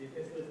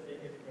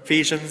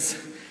Ephesians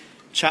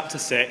chapter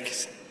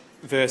 6,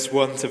 verse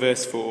 1 to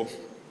verse 4.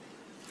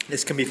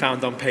 This can be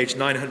found on page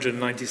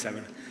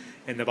 997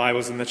 in the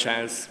Bibles and the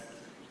chairs.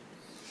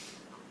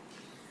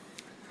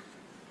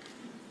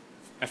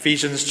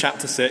 Ephesians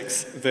chapter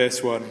 6,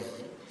 verse 1.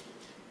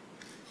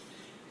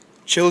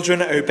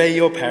 Children, obey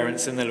your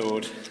parents in the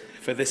Lord,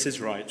 for this is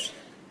right.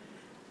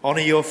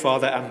 Honour your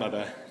father and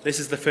mother. This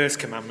is the first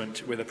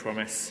commandment with a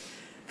promise,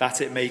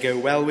 that it may go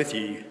well with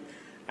you,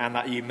 and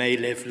that you may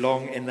live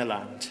long in the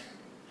land.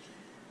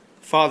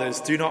 Fathers,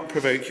 do not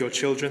provoke your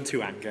children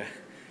to anger,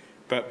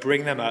 but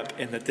bring them up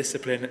in the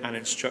discipline and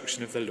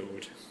instruction of the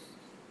Lord.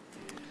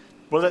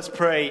 Well, let's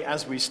pray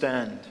as we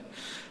stand.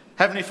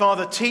 Heavenly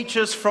Father, teach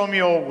us from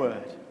your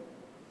word,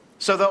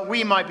 so that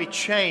we might be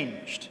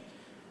changed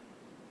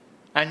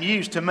and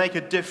used to make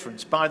a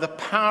difference by the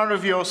power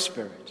of your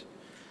Spirit,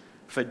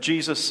 for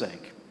Jesus'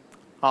 sake.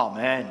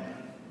 Amen.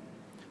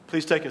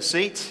 Please take a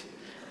seat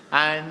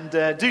and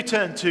do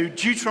turn to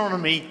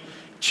Deuteronomy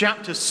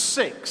chapter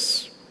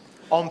 6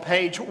 on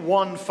page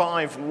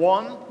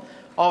 151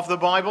 of the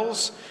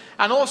Bibles,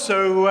 and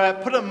also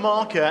put a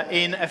marker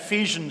in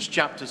Ephesians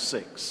chapter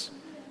 6,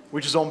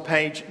 which is on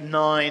page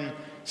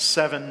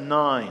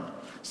 979.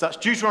 So that's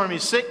Deuteronomy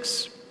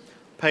 6,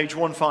 page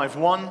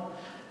 151,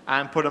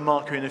 and put a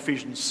marker in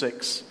Ephesians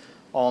 6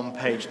 on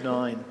page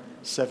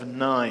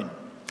 979.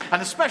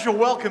 And a special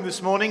welcome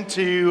this morning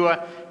to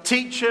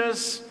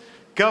teachers,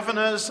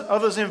 governors,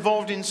 others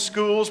involved in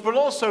schools, but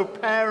also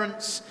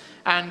parents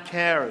and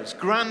carers,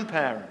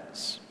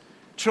 grandparents,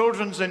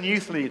 children's and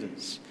youth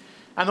leaders,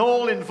 and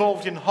all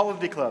involved in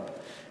Holiday Club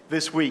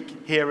this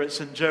week here at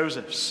St.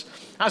 Joseph's.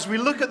 As we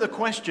look at the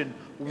question,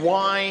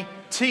 why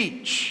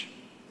teach?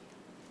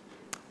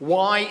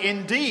 Why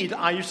indeed,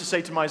 I used to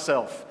say to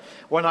myself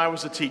when I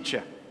was a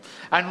teacher,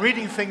 and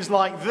reading things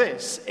like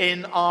this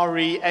in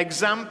RE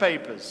exam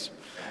papers.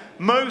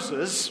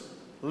 Moses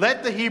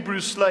led the Hebrew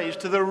slaves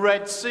to the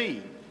Red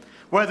Sea,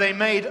 where they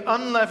made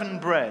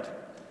unleavened bread,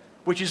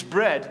 which is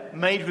bread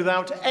made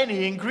without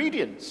any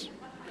ingredients.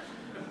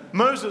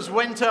 Moses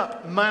went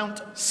up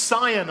Mount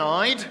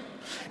Sinai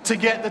to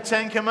get the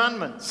Ten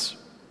Commandments.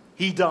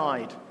 He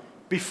died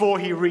before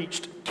he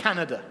reached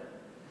Canada.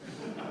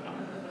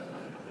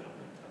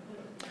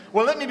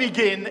 Well, let me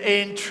begin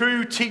in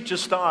true teacher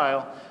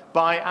style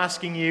by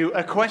asking you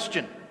a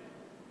question.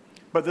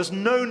 But there's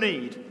no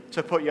need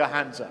to put your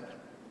hands up.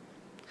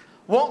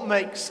 What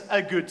makes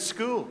a good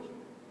school?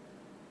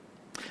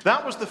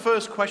 That was the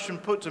first question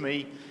put to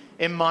me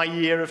in my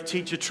year of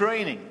teacher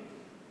training.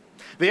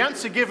 The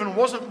answer given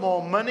wasn't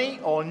more money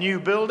or new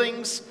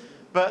buildings,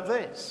 but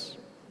this: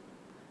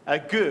 a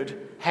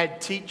good head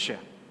teacher.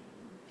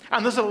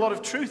 And there's a lot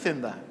of truth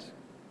in that.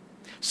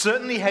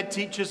 Certainly head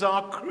teachers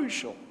are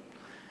crucial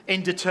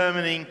in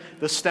determining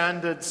the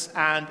standards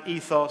and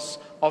ethos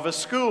of a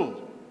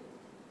school.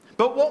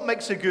 But what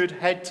makes a good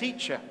head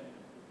teacher?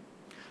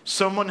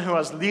 Someone who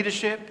has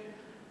leadership,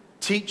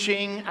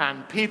 teaching,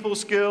 and people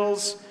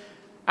skills,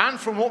 and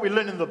from what we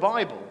learn in the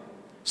Bible,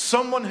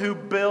 someone who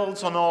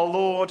builds on our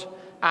Lord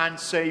and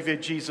Savior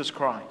Jesus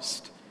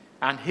Christ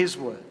and his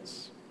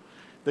words,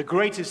 the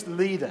greatest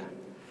leader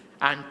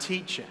and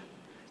teacher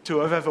to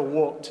have ever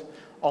walked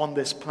on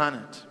this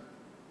planet.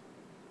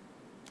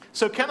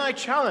 So can I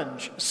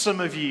challenge some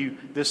of you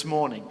this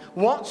morning?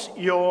 What's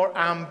your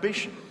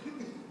ambition?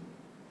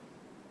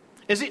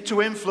 Is it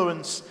to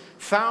influence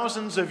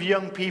thousands of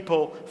young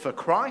people for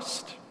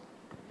Christ,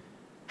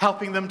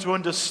 helping them to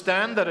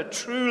understand that a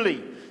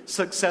truly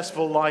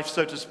successful life,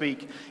 so to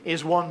speak,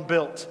 is one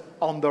built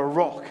on the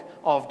rock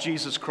of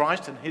Jesus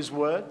Christ and his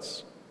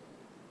words?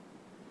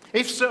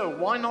 If so,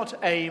 why not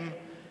aim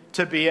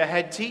to be a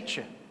head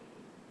teacher?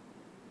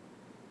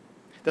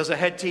 There's a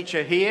head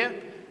teacher here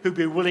who'd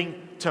be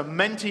willing to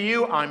mentor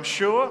you, I'm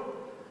sure.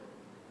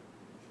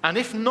 And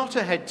if not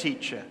a head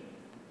teacher,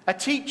 a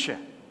teacher,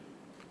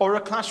 or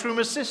a classroom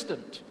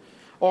assistant,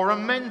 or a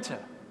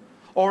mentor,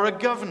 or a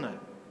governor,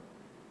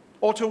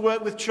 or to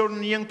work with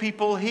children and young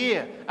people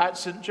here at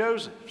St.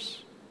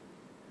 Joseph's.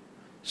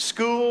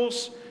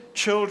 Schools,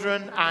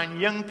 children, and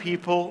young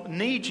people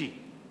need you.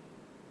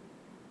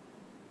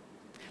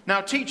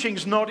 Now,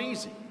 teaching's not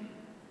easy.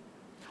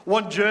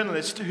 One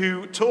journalist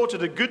who taught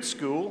at a good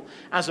school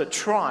as a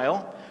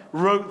trial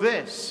wrote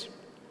this: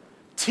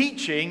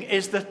 teaching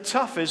is the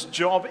toughest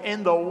job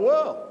in the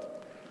world.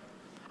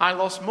 I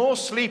lost more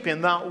sleep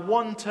in that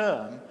one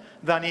term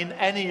than in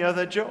any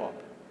other job.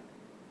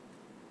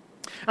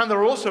 And there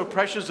are also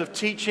pressures of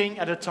teaching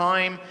at a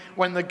time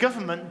when the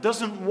government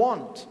doesn't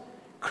want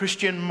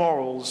Christian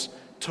morals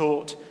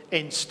taught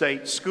in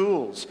state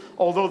schools,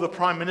 although the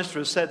Prime Minister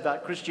has said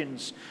that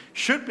Christians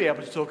should be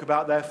able to talk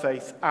about their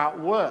faith at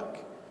work.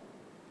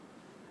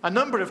 A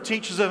number of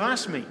teachers have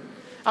asked me,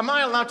 am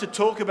I allowed to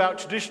talk about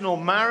traditional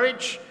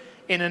marriage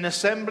in an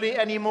assembly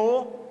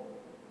anymore?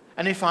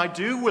 And if I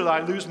do, will I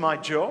lose my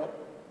job?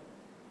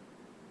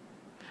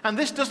 And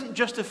this doesn't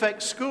just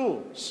affect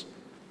schools.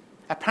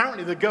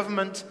 Apparently the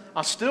government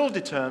are still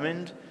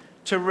determined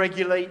to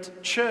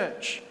regulate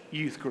church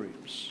youth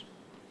groups.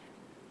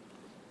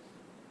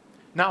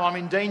 Now, I'm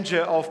in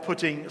danger of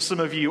putting some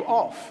of you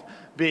off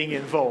being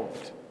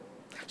involved.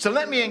 So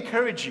let me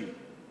encourage you.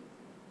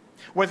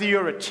 Whether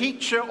you're a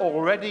teacher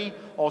already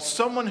or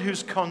someone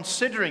who's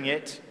considering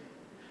it,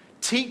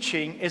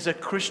 teaching is a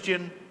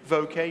Christian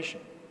vocation.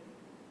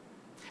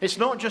 It's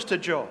not just a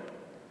job.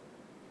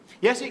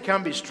 Yes, it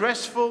can be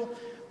stressful,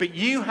 but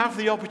you have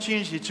the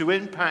opportunity to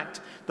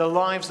impact the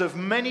lives of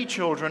many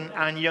children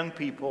and young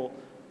people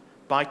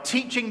by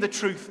teaching the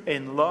truth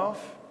in love,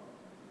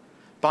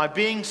 by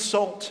being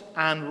salt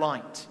and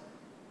light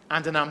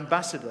and an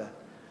ambassador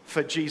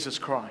for Jesus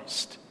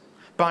Christ,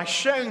 by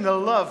showing the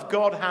love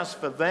God has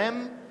for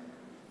them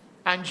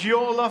and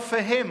your love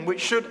for him, which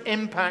should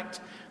impact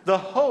the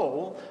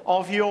whole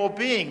of your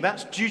being.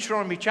 That's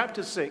Deuteronomy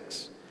chapter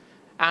 6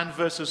 and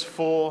verses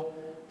 4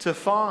 to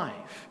 5.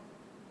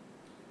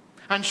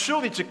 And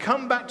surely to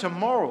come back to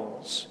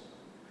morals,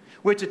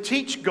 we're to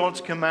teach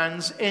God's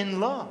commands in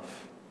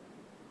love.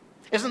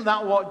 Isn't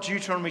that what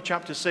Deuteronomy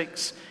chapter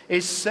 6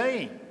 is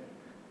saying?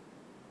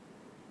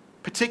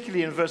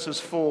 Particularly in verses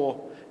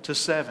 4 to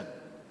 7.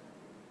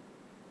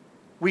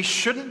 We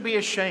shouldn't be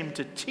ashamed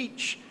to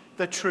teach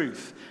the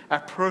truth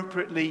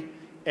appropriately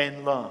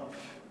in love.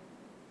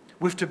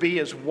 We're to be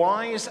as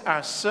wise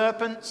as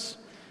serpents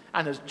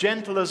and as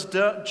gentle as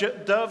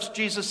doves,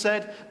 Jesus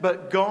said,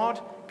 but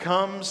God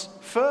comes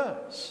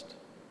first.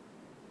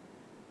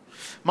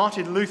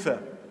 Martin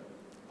Luther,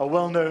 a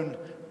well-known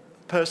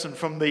person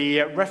from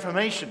the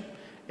Reformation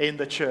in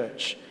the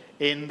church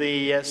in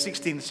the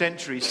 16th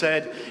century,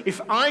 said, "If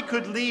I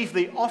could leave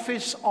the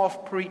office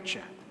of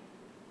preacher,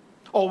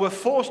 or were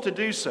forced to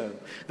do so,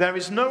 there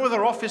is no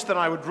other office that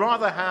I would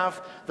rather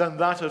have than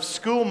that of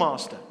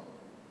schoolmaster.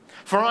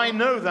 For I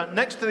know that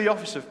next to the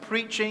office of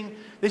preaching,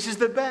 this is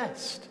the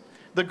best,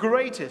 the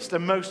greatest,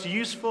 and most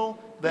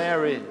useful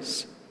there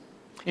is.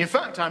 In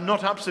fact, I'm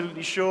not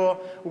absolutely sure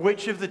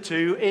which of the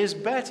two is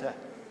better."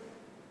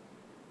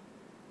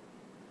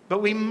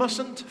 But we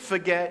mustn't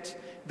forget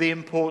the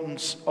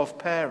importance of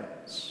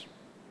parents,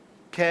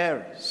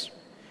 carers,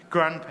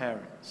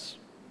 grandparents.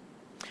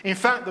 In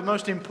fact, the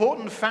most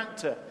important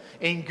factor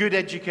in good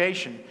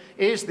education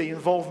is the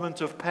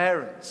involvement of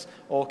parents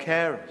or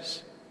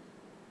carers.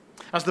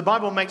 As the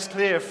Bible makes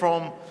clear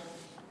from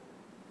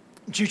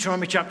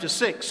Deuteronomy chapter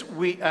 6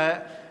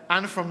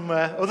 and from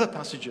other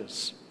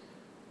passages,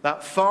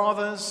 that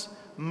fathers,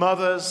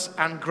 mothers,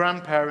 and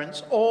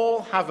grandparents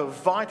all have a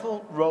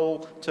vital role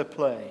to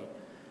play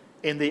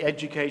in the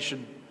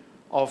education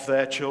of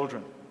their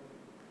children.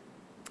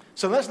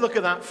 So let's look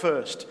at that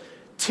first.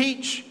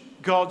 Teach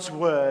God's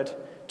word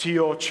to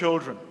your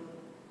children.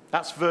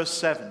 That's verse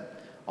 7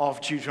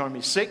 of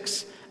Deuteronomy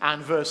 6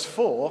 and verse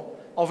 4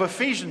 of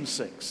Ephesians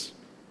 6.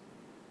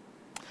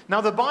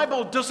 Now, the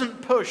Bible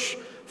doesn't push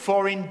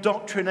for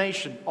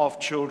indoctrination of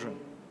children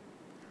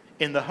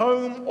in the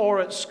home or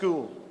at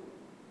school,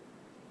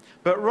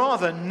 but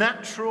rather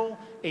natural,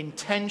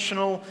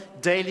 intentional,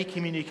 daily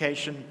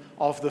communication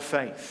of the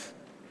faith.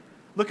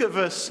 Look at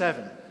verse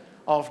 7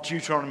 of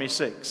Deuteronomy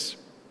 6.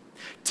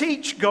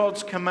 Teach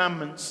God's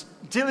commandments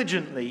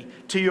diligently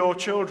to your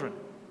children.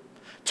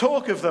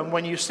 Talk of them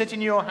when you sit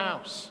in your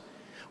house,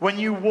 when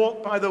you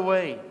walk by the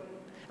way,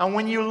 and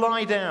when you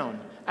lie down,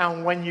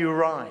 and when you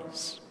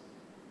rise.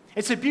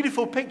 It's a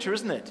beautiful picture,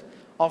 isn't it,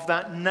 of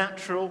that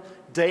natural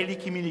daily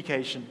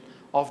communication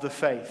of the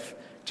faith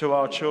to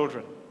our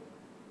children.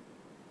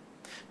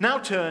 Now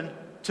turn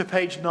to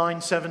page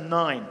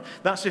 979.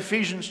 That's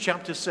Ephesians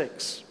chapter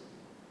 6.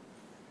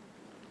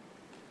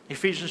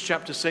 Ephesians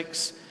chapter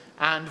 6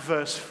 and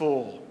verse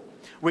 4,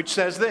 which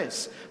says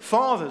this: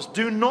 "Fathers,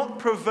 do not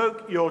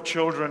provoke your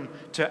children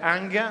to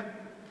anger,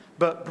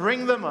 but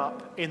bring them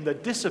up in the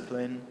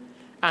discipline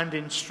and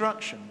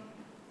instruction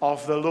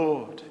of the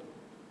Lord."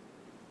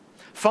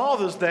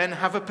 Fathers then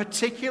have a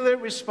particular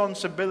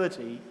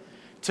responsibility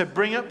to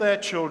bring up their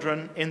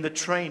children in the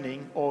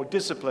training or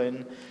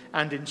discipline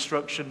and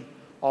instruction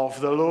of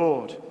the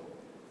Lord.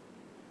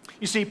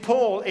 You see,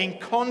 Paul, in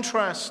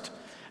contrast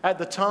at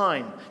the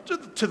time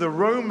to the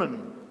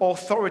Roman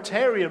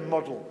authoritarian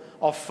model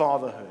of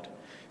fatherhood,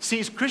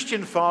 sees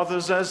Christian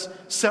fathers as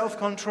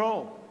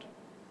self-controlled,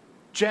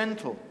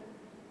 gentle,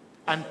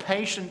 and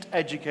patient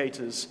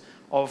educators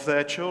of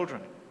their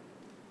children.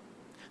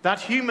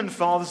 That human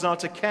fathers are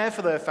to care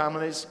for their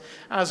families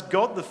as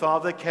God the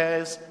Father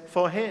cares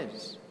for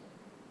his.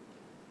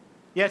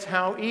 Yet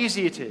how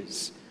easy it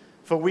is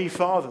for we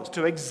fathers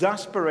to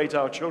exasperate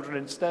our children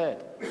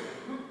instead,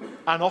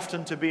 and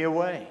often to be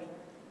away.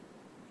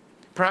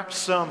 Perhaps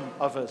some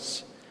of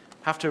us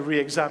have to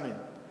re-examine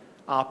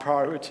our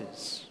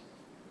priorities.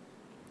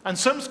 And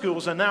some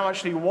schools are now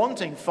actually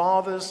wanting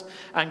fathers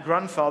and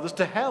grandfathers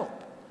to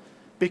help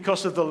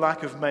because of the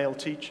lack of male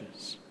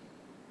teachers.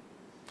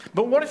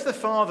 But what if the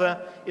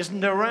father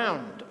isn't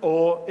around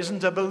or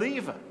isn't a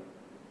believer?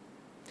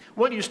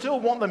 Well, you still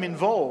want them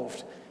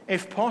involved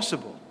if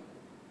possible.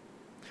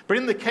 But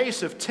in the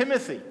case of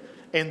Timothy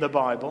in the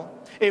Bible,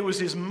 it was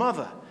his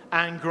mother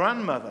and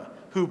grandmother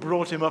who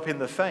brought him up in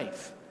the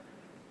faith,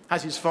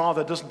 as his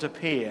father doesn't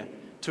appear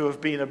to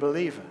have been a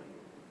believer.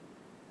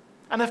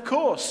 And of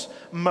course,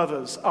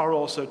 mothers are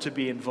also to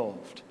be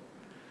involved.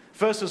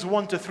 Verses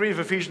 1 to 3 of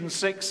Ephesians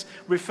 6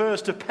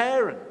 refers to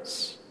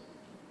parents.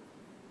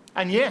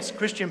 And yes,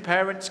 Christian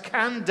parents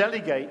can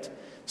delegate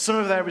some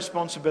of their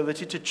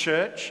responsibility to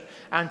church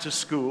and to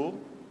school,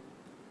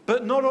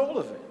 but not all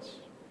of it.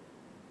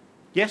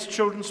 Yes,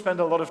 children spend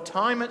a lot of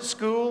time at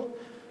school,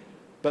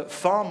 but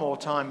far more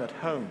time at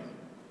home.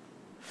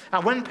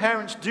 And when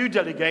parents do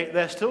delegate,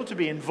 they're still to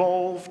be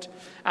involved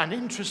and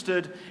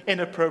interested in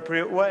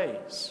appropriate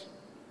ways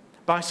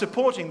by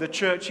supporting the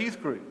church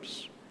youth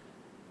groups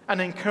and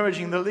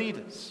encouraging the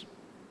leaders,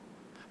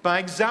 by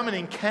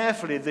examining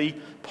carefully the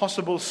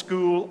possible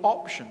school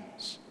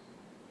options,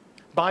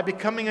 by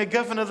becoming a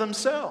governor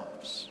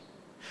themselves,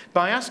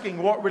 by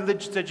asking what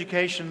religious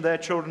education their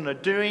children are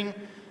doing,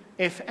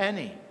 if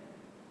any.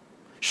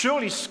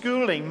 Surely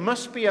schooling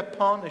must be a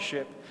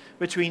partnership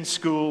between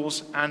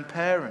schools and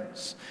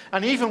parents,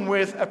 and even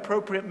with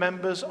appropriate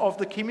members of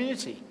the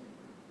community.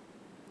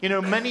 You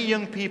know, many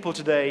young people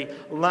today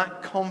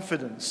lack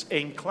confidence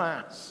in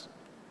class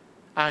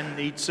and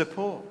need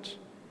support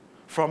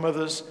from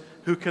others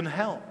who can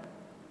help.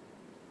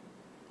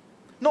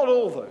 Not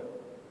all, though,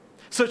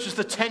 such as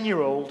the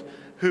 10-year-old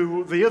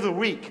who the other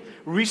week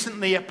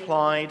recently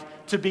applied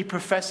to be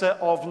professor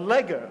of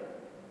Lego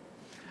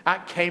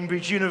at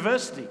Cambridge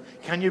University.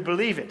 Can you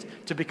believe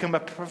it? To become a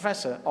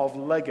professor of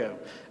Lego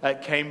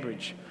at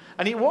Cambridge.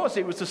 And it was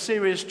a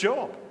serious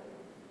job.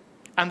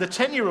 And the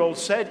 10-year-old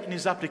said in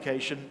his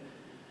application,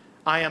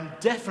 "I am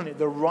definitely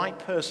the right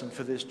person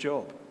for this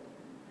job."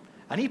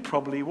 And he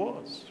probably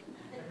was.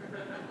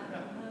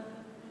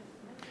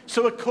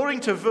 So according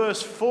to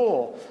verse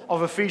 4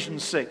 of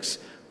Ephesians 6,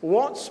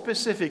 what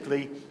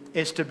specifically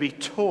is to be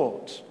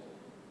taught?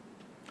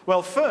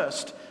 Well,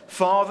 first,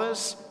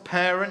 fathers,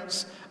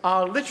 parents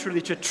are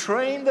literally to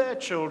train their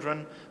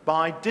children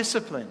by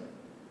discipline.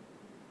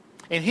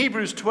 In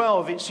Hebrews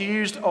 12, it's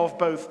used of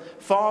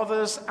both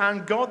fathers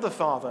and God the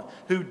Father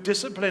who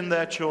discipline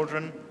their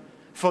children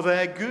for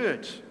their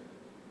good.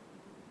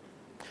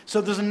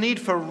 So there's a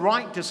need for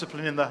right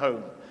discipline in the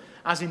home,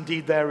 as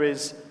indeed there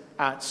is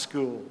at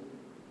school.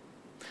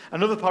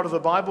 Another part of the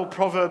Bible,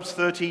 Proverbs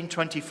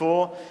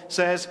 13:24,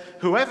 says,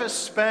 "Whoever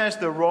spares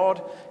the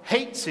rod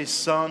hates his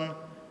son,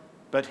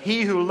 but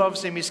he who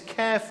loves him is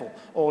careful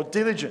or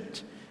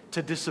diligent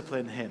to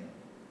discipline him."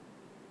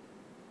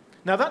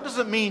 Now that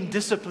doesn't mean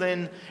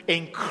discipline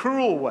in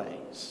cruel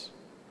ways,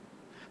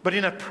 but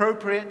in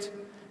appropriate,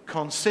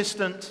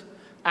 consistent,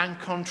 and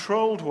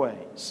controlled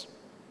ways,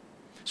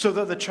 so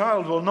that the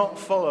child will not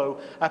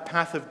follow a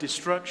path of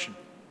destruction.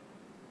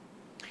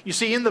 You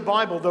see, in the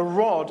Bible, the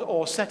rod,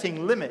 or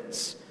setting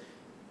limits,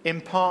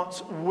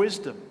 imparts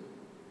wisdom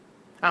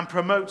and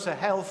promotes a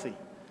healthy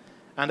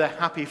and a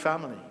happy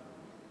family.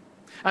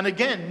 And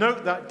again,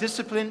 note that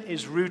discipline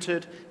is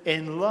rooted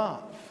in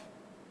love,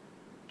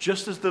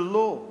 just as the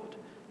Lord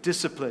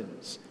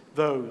disciplines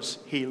those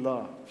he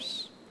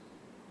loves.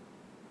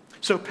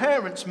 So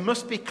parents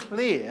must be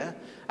clear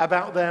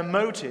about their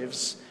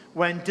motives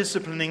when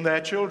disciplining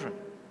their children.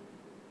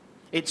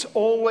 It's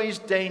always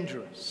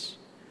dangerous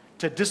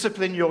to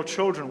discipline your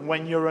children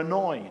when you're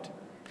annoyed,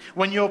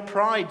 when your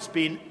pride's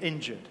been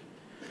injured,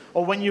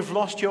 or when you've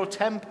lost your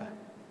temper.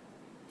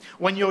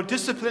 When you're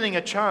disciplining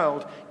a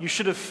child, you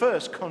should have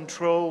first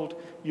controlled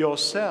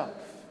yourself.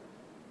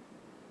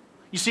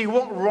 You see,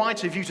 what right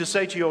have you to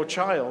say to your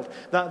child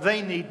that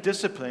they need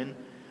discipline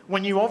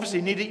when you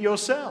obviously need it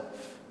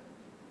yourself?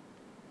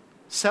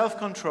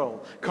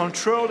 Self-control,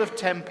 control of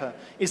temper,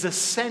 is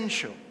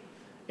essential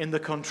in the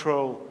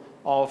control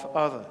of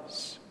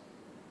others.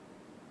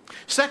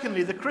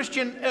 Secondly, the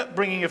Christian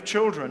upbringing of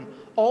children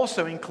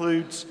also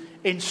includes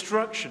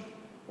instruction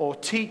or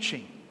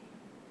teaching.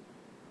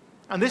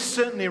 And this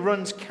certainly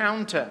runs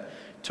counter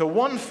to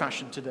one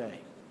fashion today,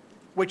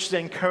 which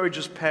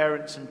encourages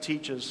parents and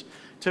teachers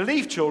to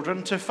leave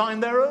children to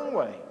find their own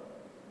way.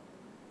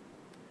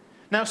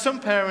 Now, some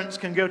parents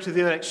can go to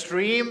the other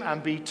extreme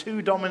and be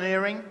too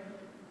domineering.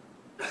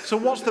 So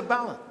what's the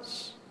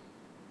balance?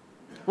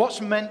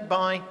 What's meant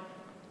by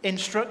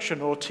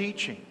instruction or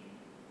teaching?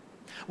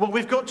 Well,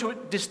 we've got to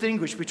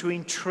distinguish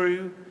between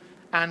true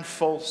and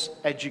false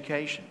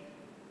education.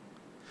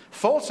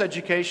 False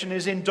education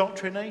is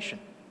indoctrination,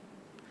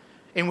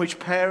 in which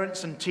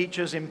parents and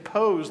teachers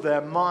impose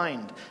their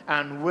mind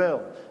and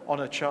will on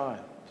a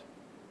child.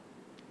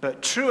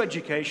 But true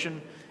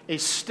education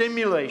is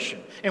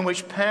stimulation, in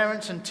which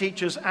parents and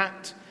teachers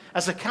act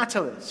as a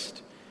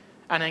catalyst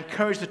and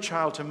encourage the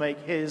child to make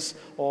his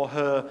or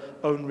her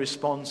own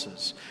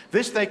responses.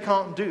 This they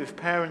can't do if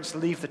parents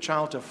leave the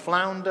child to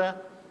flounder.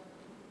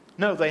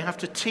 No, they have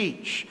to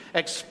teach,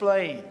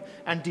 explain,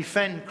 and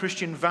defend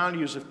Christian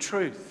values of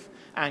truth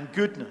and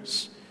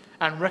goodness,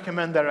 and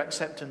recommend their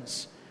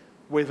acceptance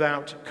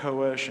without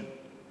coercion.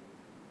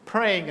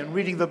 Praying and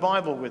reading the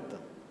Bible with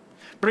them,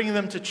 bringing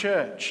them to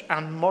church,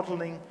 and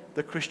modeling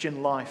the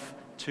Christian life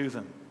to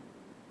them.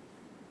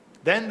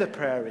 Then the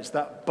prayer is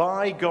that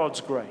by God's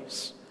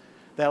grace,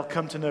 they'll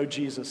come to know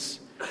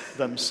Jesus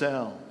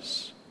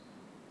themselves.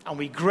 And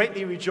we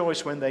greatly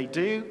rejoice when they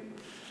do,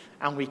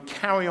 and we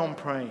carry on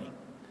praying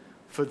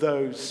for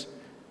those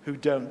who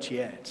don't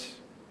yet.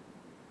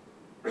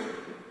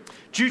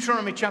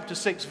 Deuteronomy chapter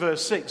 6,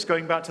 verse 6,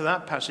 going back to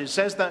that passage,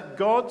 says that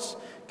God's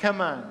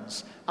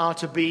commands are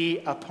to be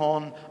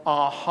upon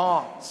our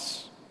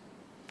hearts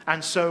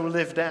and so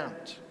lived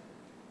out.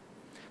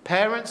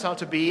 Parents are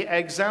to be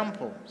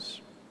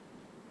examples.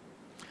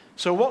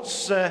 So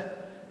what's the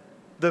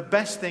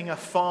best thing a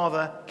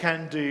father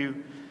can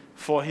do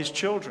for his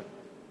children?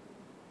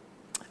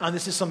 And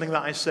this is something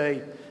that I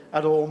say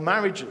at all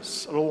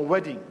marriages, at all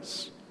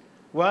weddings.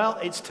 Well,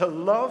 it's to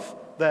love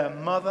their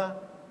mother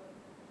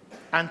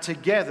and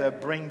together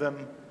bring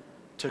them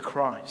to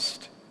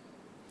Christ.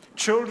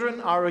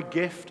 Children are a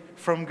gift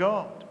from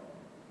God.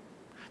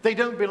 They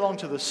don't belong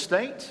to the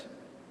state.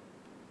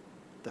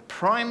 The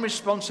prime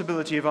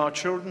responsibility of our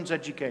children's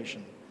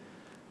education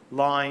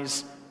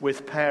lies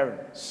with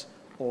parents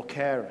or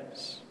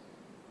carers.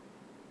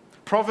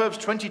 Proverbs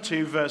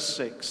 22 verse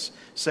 6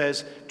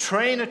 says,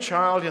 "Train a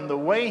child in the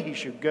way he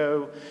should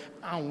go,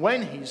 and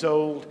when he's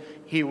old,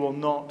 he will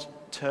not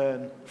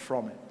turn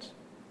from it."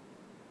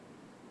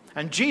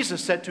 And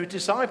Jesus said to his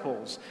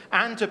disciples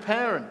and to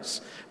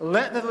parents,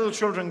 "Let the little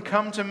children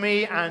come to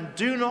me and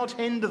do not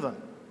hinder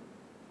them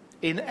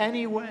in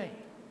any way,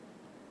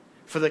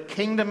 for the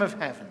kingdom of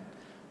heaven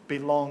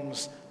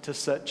belongs to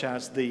such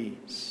as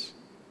these."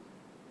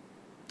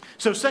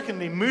 So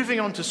secondly, moving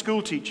on to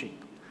school teaching,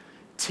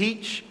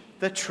 teach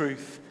the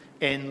truth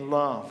in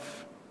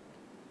love.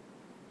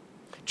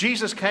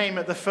 Jesus came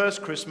at the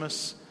first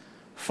Christmas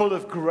full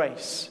of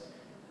grace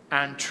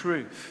and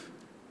truth.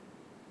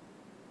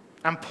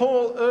 And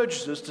Paul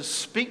urges us to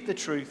speak the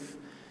truth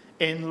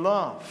in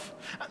love.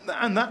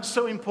 And that's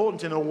so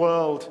important in a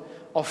world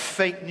of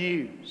fake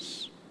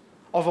news,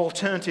 of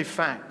alternative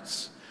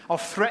facts,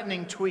 of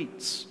threatening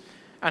tweets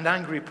and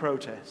angry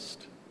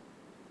protest.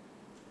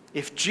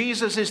 If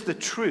Jesus is the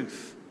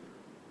truth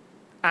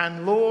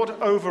and Lord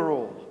over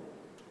all,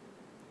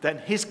 then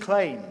his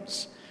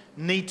claims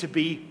need to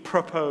be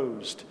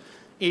proposed,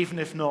 even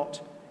if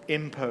not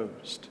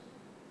imposed.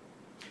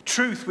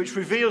 Truth which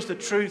reveals the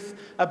truth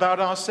about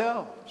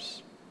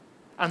ourselves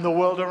and the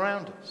world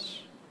around us.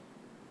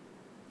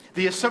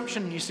 The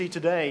assumption you see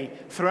today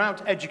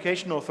throughout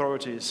education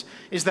authorities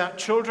is that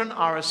children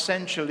are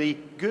essentially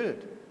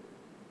good.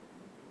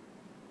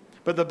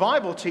 But the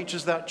Bible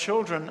teaches that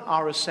children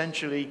are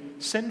essentially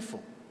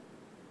sinful.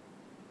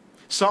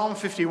 Psalm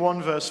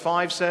 51 verse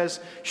 5 says,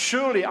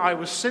 "Surely I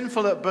was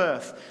sinful at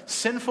birth,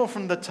 sinful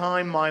from the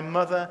time my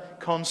mother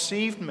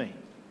conceived me."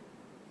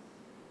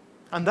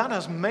 And that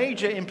has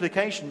major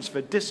implications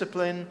for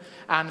discipline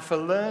and for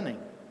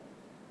learning.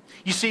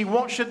 You see,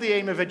 what should the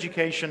aim of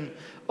education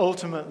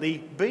ultimately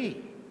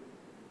be?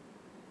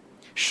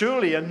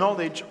 Surely a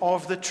knowledge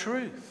of the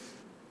truth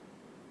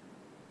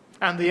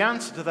and the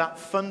answer to that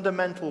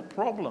fundamental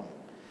problem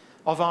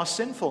of our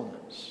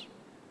sinfulness.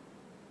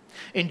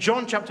 In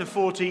John chapter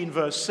 14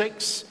 verse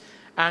 6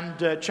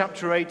 and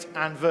chapter 8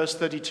 and verse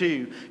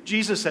 32,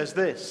 Jesus says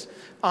this,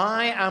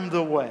 "I am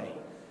the way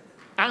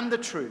and the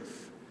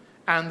truth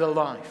and the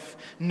life.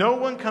 No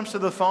one comes to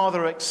the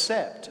Father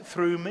except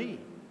through me.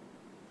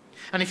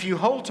 And if you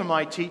hold to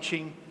my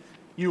teaching,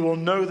 you will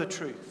know the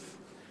truth,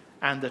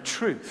 and the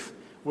truth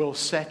will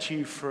set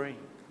you free."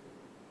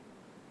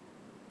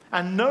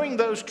 And knowing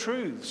those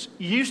truths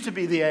used to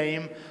be the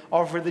aim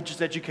of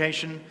religious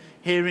education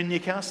here in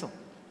Newcastle.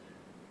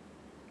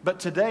 But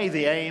today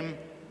the aim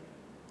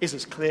is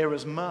as clear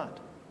as mud.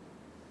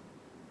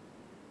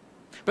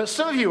 But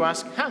some of you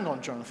ask, hang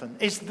on, Jonathan,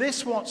 is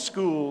this what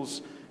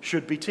schools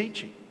should be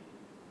teaching?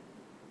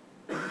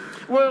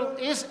 Well,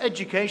 is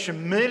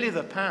education merely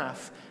the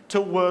path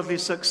to worldly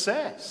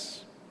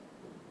success?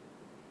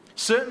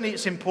 Certainly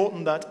it's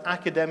important that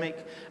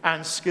academic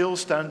and skill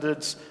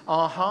standards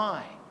are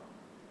high.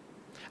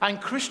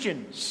 And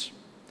Christians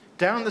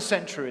down the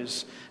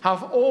centuries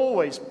have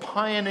always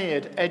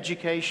pioneered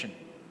education,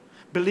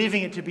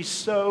 believing it to be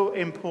so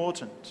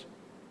important.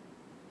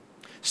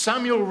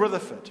 Samuel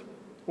Rutherford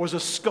was a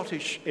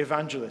Scottish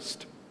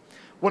evangelist,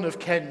 one of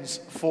Ken's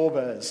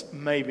forebears,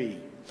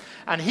 maybe.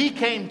 And he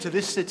came to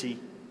this city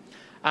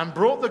and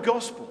brought the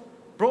gospel,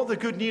 brought the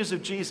good news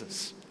of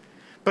Jesus.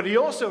 But he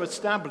also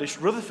established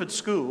Rutherford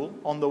School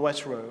on the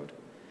West Road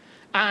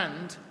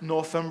and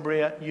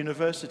Northumbria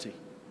University,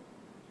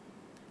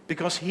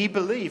 because he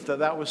believed that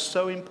that was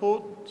so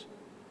important.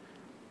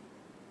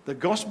 The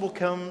gospel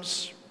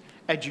comes,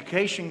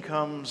 education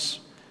comes,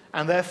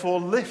 and therefore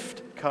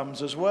lift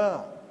comes as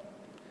well.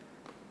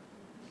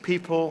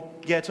 People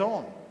get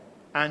on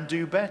and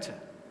do better.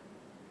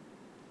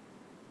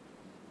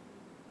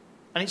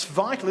 And it's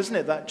vital, isn't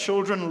it, that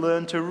children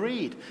learn to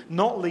read,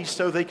 not least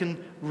so they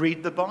can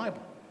read the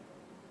Bible.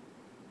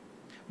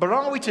 But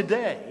are we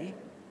today,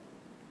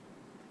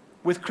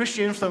 with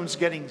Christian influence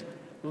getting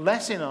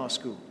less in our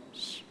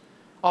schools,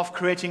 of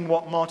creating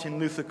what Martin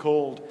Luther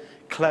called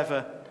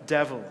clever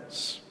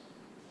devils?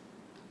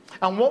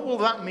 And what will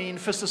that mean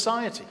for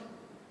society?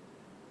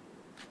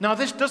 Now,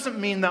 this doesn't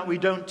mean that we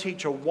don't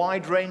teach a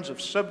wide range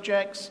of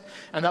subjects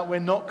and that we're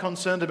not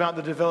concerned about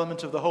the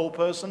development of the whole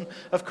person.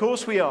 Of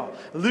course we are.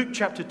 Luke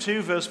chapter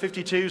 2, verse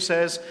 52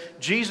 says,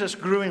 Jesus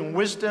grew in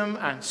wisdom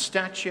and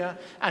stature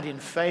and in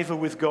favor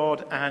with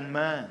God and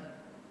man.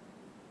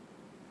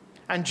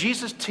 And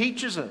Jesus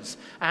teaches us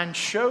and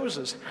shows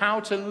us how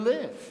to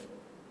live,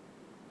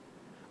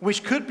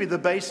 which could be the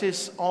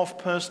basis of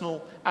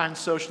personal and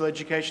social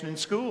education in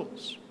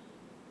schools.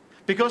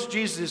 Because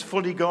Jesus is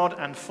fully God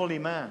and fully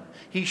man,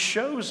 he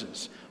shows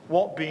us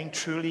what being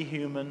truly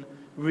human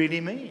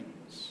really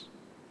means.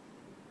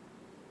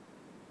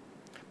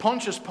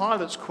 Pontius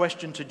Pilate's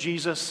question to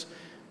Jesus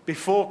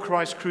before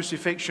Christ's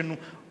crucifixion,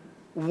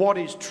 what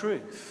is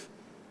truth,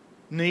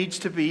 needs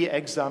to be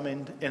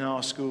examined in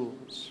our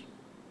schools.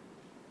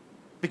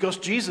 Because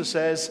Jesus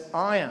says,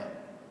 I am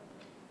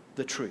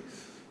the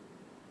truth.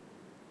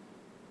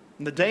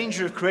 And the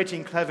danger of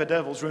creating clever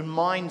devils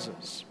reminds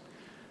us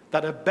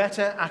that a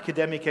better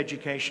academic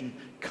education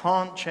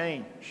can't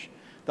change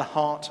the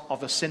heart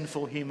of a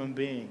sinful human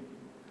being,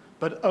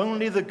 but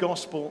only the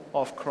gospel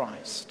of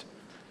Christ,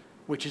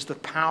 which is the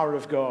power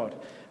of God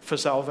for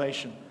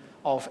salvation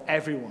of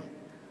everyone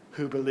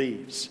who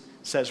believes,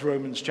 says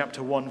Romans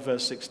chapter 1,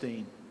 verse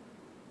 16.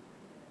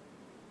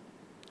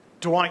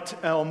 Dwight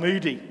L.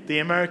 Moody, the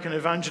American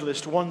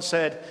evangelist, once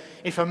said,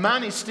 if a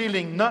man is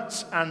stealing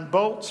nuts and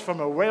bolts from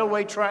a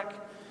railway track,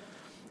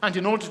 and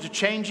in order to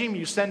change him,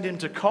 you send him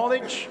to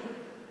college,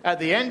 at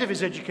the end of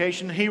his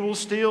education, he will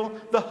steal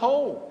the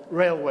whole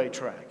railway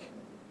track.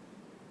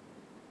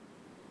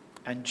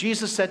 And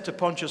Jesus said to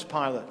Pontius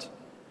Pilate,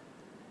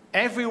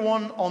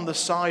 everyone on the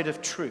side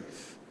of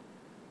truth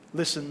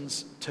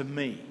listens to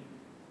me.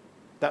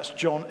 That's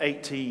John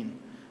 18,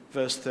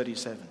 verse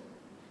 37.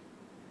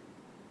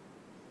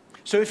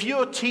 So if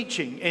you're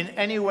teaching in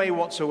any way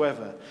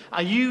whatsoever,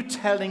 are you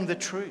telling the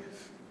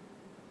truth?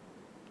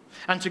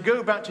 And to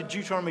go back to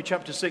Deuteronomy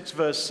chapter 6,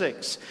 verse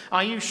 6,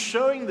 are you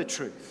showing the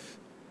truth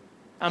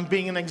and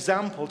being an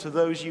example to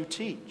those you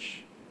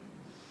teach?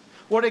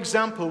 What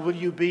example will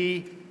you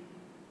be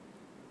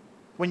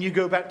when you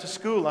go back to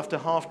school after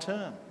half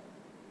term?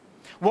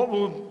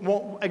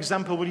 What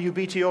example will you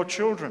be to your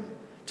children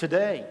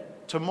today,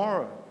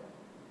 tomorrow?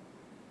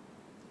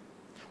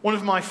 One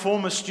of my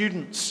former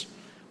students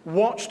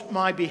watched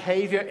my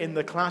behavior in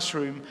the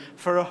classroom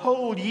for a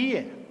whole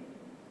year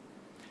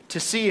to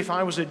see if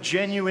I was a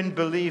genuine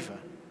believer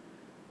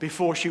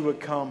before she would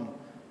come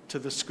to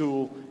the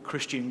school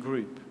Christian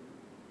group.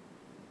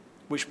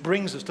 Which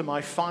brings us to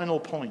my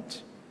final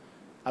point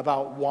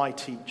about why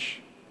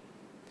teach.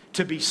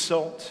 To be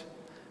salt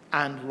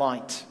and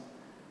light.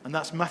 And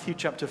that's Matthew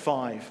chapter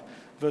 5,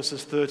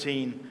 verses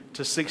 13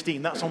 to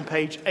 16. That's on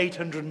page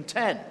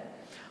 810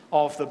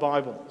 of the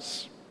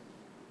Bibles.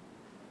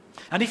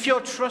 And if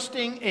you're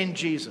trusting in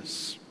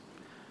Jesus,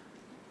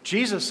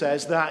 Jesus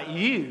says that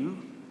you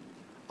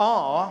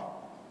are,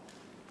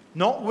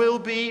 not will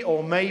be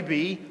or may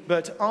be,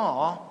 but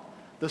are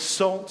the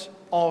salt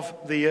of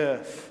the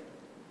earth.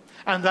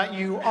 And that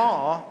you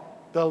are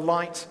the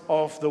light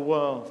of the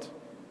world.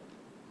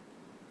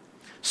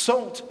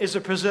 Salt is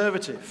a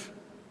preservative,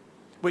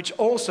 which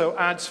also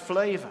adds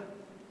flavor.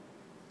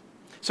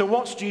 So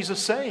what's Jesus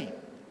saying?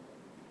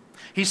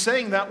 He's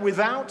saying that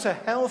without a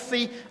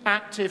healthy,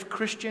 active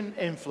Christian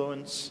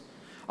influence,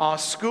 our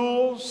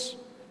schools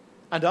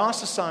and our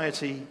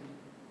society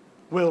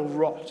will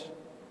rot.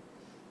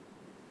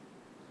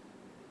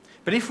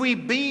 But if we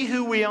be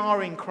who we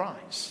are in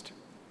Christ,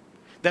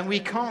 then we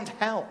can't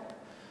help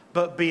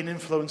but be an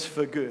influence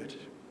for good.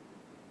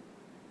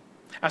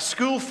 As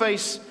schools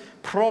face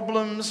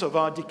problems of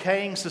our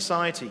decaying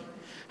society,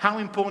 how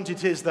important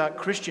it is that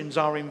Christians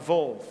are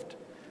involved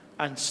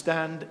and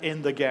stand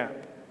in the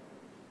gap.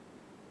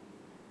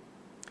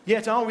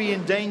 Yet are we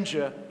in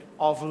danger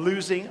of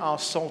losing our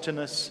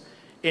saltiness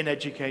in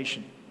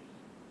education?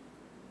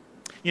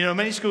 You know,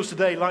 many schools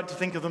today like to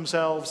think of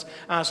themselves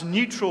as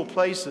neutral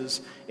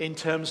places in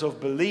terms of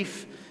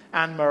belief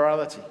and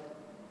morality.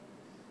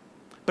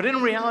 But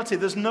in reality,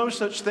 there's no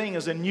such thing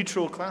as a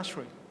neutral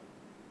classroom.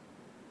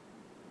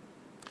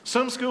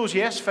 Some schools,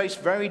 yes, face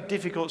very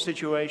difficult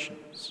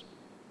situations.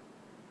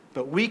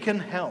 But we can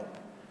help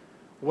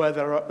where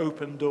there are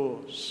open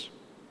doors.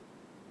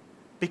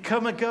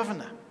 Become a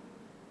governor.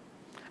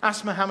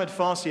 Ask Mohammed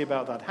Farsi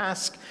about that.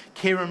 Ask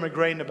Kieran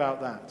McGrain about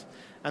that.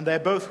 And they're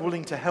both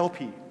willing to help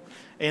you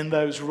in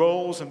those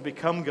roles and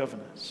become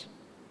governors.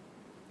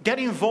 Get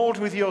involved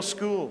with your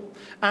school.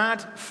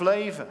 Add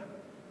flavor.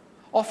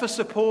 Offer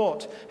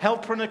support.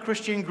 Help run a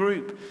Christian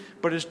group.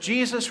 But as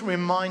Jesus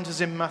reminds us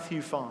in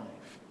Matthew 5,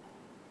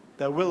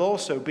 there will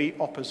also be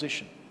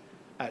opposition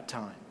at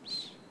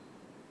times.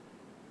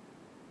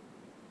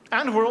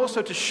 And we're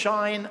also to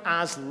shine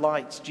as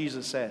lights,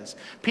 Jesus says.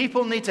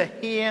 People need to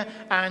hear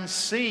and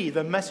see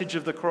the message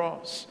of the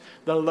cross,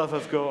 the love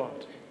of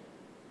God.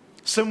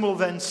 Some will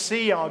then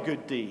see our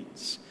good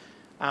deeds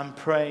and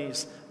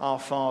praise our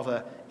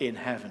Father in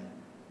heaven.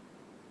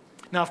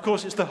 Now, of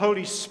course, it's the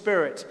Holy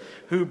Spirit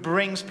who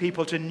brings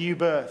people to new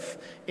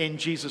birth in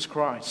Jesus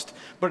Christ.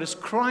 But as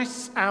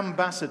Christ's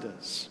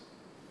ambassadors,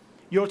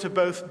 you're to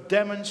both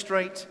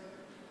demonstrate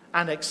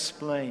and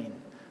explain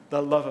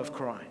the love of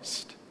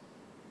Christ.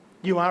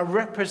 You are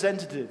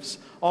representatives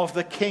of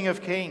the King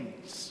of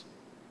Kings.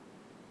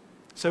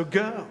 So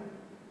go.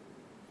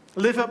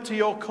 Live up to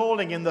your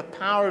calling in the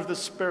power of the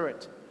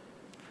Spirit.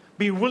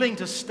 Be willing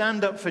to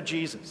stand up for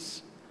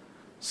Jesus,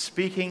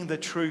 speaking the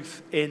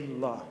truth in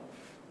love.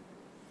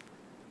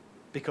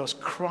 Because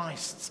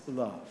Christ's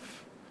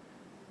love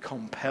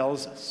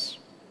compels us.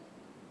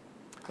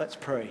 Let's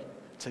pray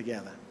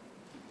together.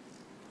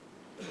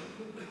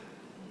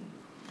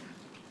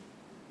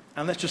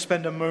 And let's just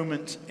spend a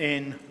moment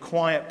in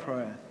quiet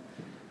prayer,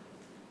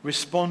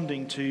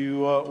 responding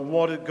to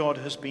what God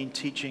has been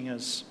teaching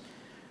us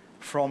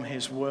from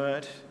his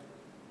word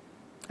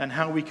and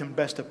how we can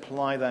best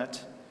apply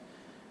that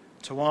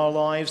to our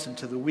lives and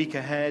to the week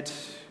ahead